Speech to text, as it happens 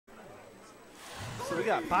So we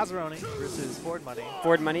got Pazaruni versus Ford Money.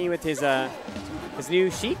 Ford Money with his new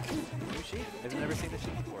Sheik. New Sheik? I've never seen the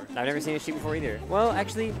Sheik before. I've never seen a Sheik before either. Well,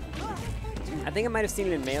 actually, I think I might have seen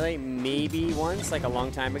it in Melee maybe once, like a long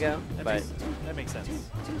time ago. But that makes sense.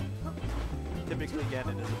 Typically,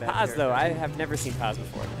 Ganon is a bad Paz, character. though, I have never seen Paz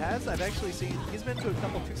before. Paz, I've actually seen. He's been to a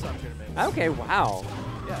couple Tucson tournaments. Okay, wow.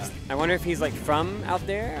 Yeah. I wonder if he's like from out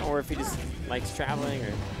there or if he just likes traveling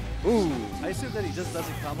or. Ooh. I assume that he just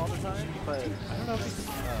doesn't come all the time, but I don't know if he's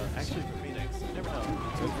actually from Phoenix. You never know.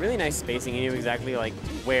 It was really nice spacing. He knew exactly like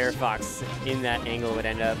where Fox in that angle would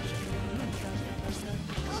end up.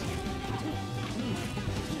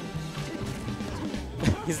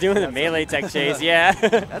 He's doing the melee tech chase, yeah.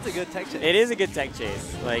 That's a good tech chase. It is a good tech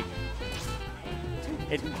chase. Like,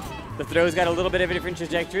 the throw's got a little bit of a different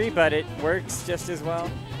trajectory, but it works just as well.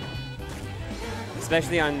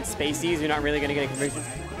 Especially on spacies, you're not really going to get a conversion.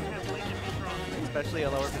 Especially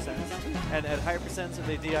at lower percents. And at higher percents, if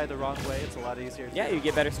they DI the wrong way, it's a lot easier. Yeah, you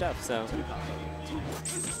get better stuff, so.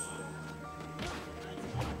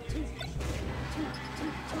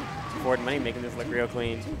 Ford Money making this look real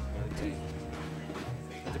clean.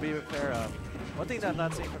 To be fair, one thing that I'm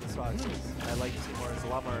not seeing from the Fox is I'd like to see more is a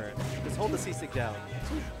lot more, just hold the C-stick down.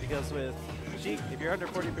 Because with Sheik, if you're under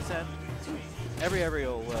 40%, every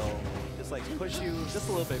aerial will just like push you just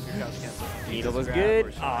a little bit if you're crouch cancel. Needle was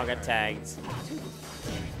good. Oh, I got tagged.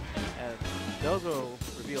 And those will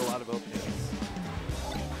reveal a lot of openings.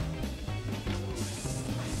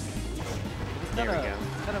 It's There we go.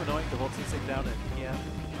 kind of annoying to hold C-stick down in PM,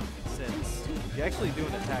 since you actually do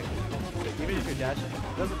an attack. Even if you're dashing,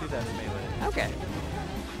 it doesn't do that in melee. Okay.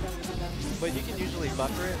 But you can usually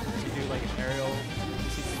buffer it if you do like an aerial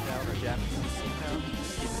C-stick down or jab C-stick down.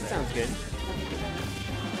 Sounds good.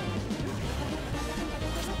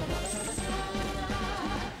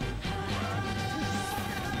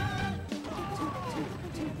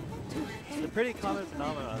 It's a pretty common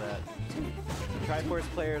phenomenon that Triforce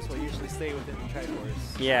players will usually stay within the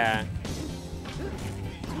Triforce. Yeah.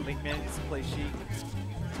 Link Man needs to play Sheik.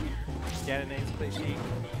 Ganon needs to play Sheik.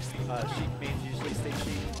 Sheik mains usually stay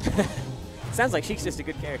Sheik. Sounds like Sheik's just a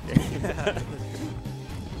good character.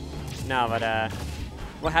 No, but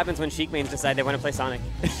what happens when Sheik mains decide they want to play Sonic?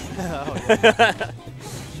 Oh, yeah.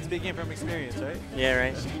 Speaking from experience, right? Yeah,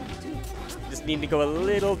 right. Just need to go a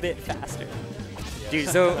little bit faster. Yeah. Dude,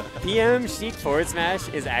 so PM Sheik forward smash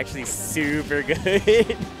is actually super good.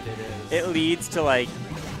 It is. It leads to like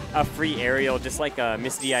a free aerial, just like a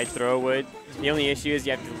misty-eyed throw would. The only issue is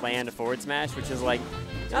you have to land a forward smash, which is like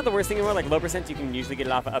not the worst thing in the world. Like low percent, you can usually get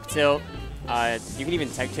it off of up tilt. You can even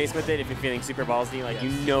tech chase with it if you're feeling super ballsy. Like,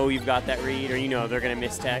 yes. You know you've got that read, or you know they're going to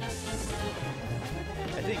miss tech. I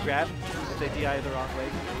think grab, if they DI the wrong way.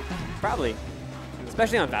 Probably.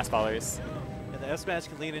 Especially on fastballers. And the F smash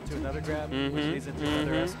can lead into another grab, which leads into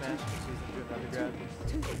another F smash, which leads into another grab.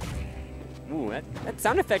 Ooh, that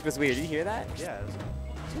sound effect was weird. Did you hear that? Yeah, it was kind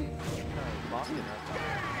of lofty enough.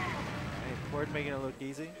 Right, Ford making it look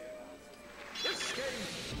easy.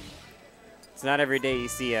 It's not every day you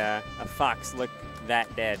see a Fox look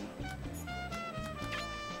that dead.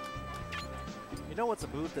 You know what's a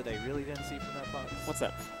move that I really didn't see from that Fox? What's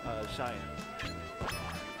up? Shine.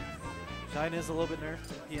 Shine is a little bit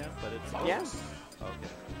nerfed in PM, but it's... Yeah. Okay.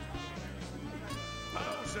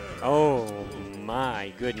 Oh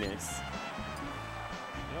my goodness.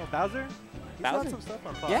 You know, Bowser? He's Bowser? done some stuff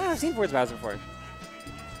on Fox. Yeah, I've seen Ford's Bowser before.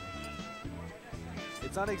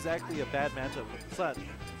 It's not exactly a bad matchup. It's not.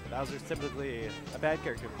 Bowser's typically a bad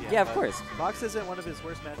character in PM. Yeah, of course. Fox isn't one of his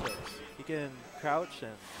worst matchups. He can crouch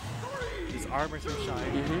and just armor through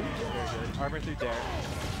Shine. Very good. Armor through Dare.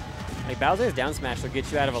 Like Bowser's down smash will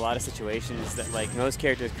get you out of a lot of situations that like most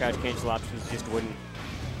characters crouch cancel options just wouldn't.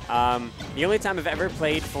 The only time I've ever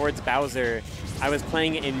played Ford's Bowser, I was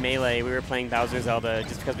playing it in Melee. We were playing Bowser Zelda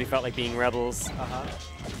just because we felt like being rebels.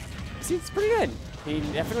 See, it's pretty good. He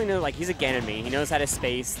definitely knows, like, he's a Ganon main. He knows how to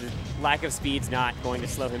space. The lack of speed's not going to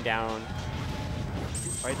slow him down.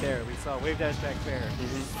 Right there, we saw wave dash back fair.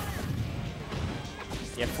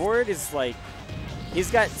 Yeah, Ford is like,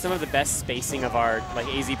 he's got some of the best spacing of our like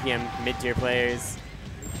AZPM mid-tier players.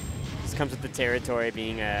 Just comes with the territory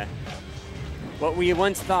being a what we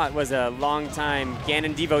once thought was a long-time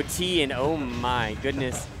Ganon devotee, and oh my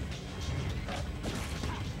goodness.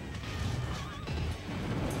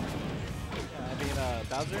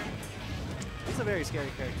 Bowser, he's a very scary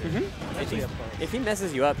character. If he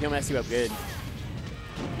messes you up, he'll mess you up good.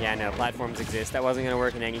 Yeah, no, platforms exist. That wasn't going to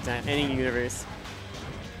work in any universe.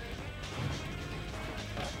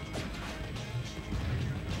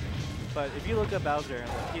 But if you look up Bowser on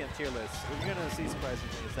the PM tier list, what you're going to see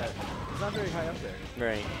surprisingly is that he's not very high up there.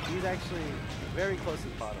 Right. He's actually very close to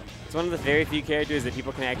the bottom. It's one of the very few characters that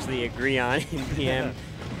people can actually agree on in PM.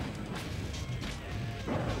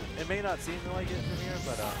 It may not seem like it from here,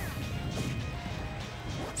 but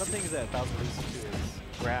some things that Bowser loses to is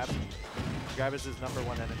grab. Grab is his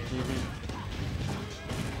 #1 enemy.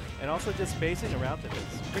 And also just spacing around him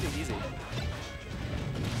is pretty easy.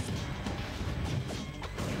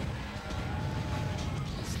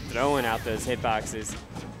 Throwing out those hitboxes.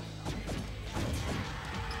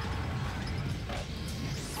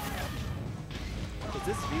 Does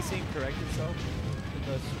this V-Sync correct itself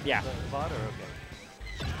in the bot, or okay?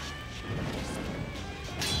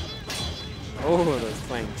 Oh, those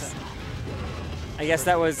flanks. I guess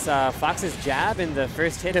that was Fox's jab in the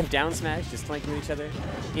first hit of down smash, just flanking with each other.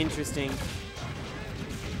 Interesting.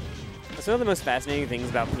 That's one of the most fascinating things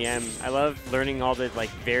about PM. I love learning all the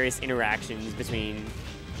various interactions between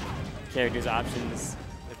characters' options.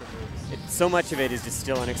 Different moves. So much of it is just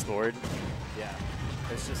still unexplored. Yeah,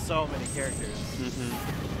 there's just so many characters.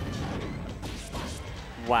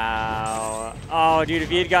 Wow. Oh, dude, if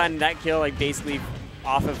he had gotten that kill basically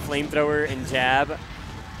off of flamethrower and jab,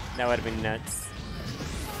 that would have been nuts.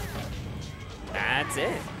 That's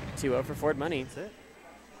it. 2-0 for Ford Money. That's it.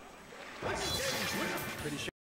 Pretty sure.